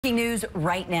Breaking news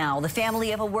right now. The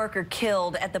family of a worker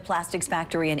killed at the plastics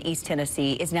factory in East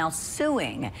Tennessee is now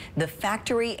suing the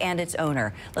factory and its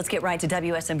owner. Let's get right to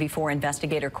WSMV4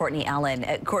 investigator Courtney Allen.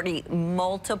 Courtney,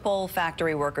 multiple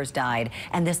factory workers died,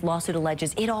 and this lawsuit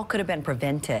alleges it all could have been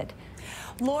prevented.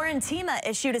 Lauren Tima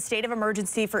issued a state of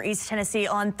emergency for East Tennessee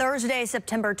on Thursday,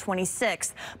 September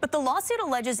 26th. But the lawsuit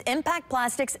alleges Impact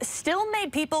Plastics still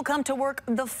made people come to work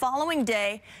the following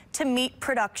day to meet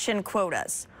production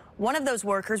quotas. One of those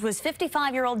workers was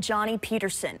 55-year-old Johnny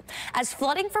Peterson. As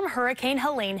flooding from Hurricane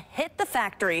Helene hit the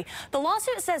factory, the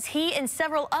lawsuit says he and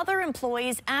several other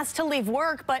employees asked to leave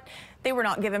work, but they were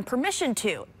not given permission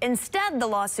to. Instead, the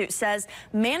lawsuit says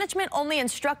management only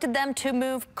instructed them to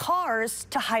move cars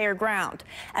to higher ground.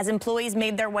 As employees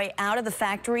made their way out of the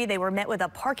factory, they were met with a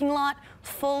parking lot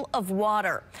full of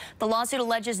water. The lawsuit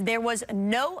alleges there was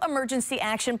no emergency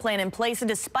action plan in place,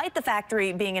 despite the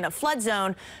factory being in a flood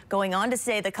zone, going on to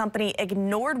say the company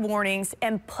ignored warnings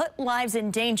and put lives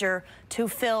in danger to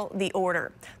fill the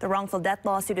order. The wrongful death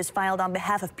lawsuit is filed on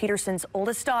behalf of Peterson's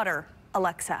oldest daughter,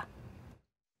 Alexa.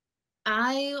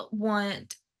 I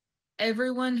want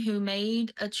everyone who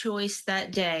made a choice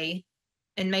that day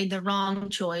and made the wrong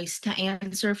choice to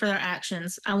answer for their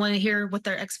actions. I want to hear what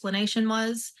their explanation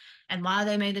was and why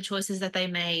they made the choices that they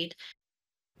made.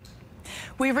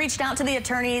 We reached out to the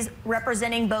attorneys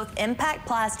representing both Impact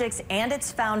Plastics and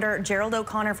its founder, Gerald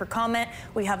O'Connor, for comment.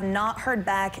 We have not heard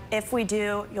back. If we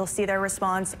do, you'll see their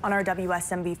response on our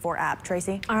WSMV4 app.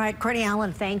 Tracy? All right, Courtney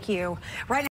Allen, thank you. Right now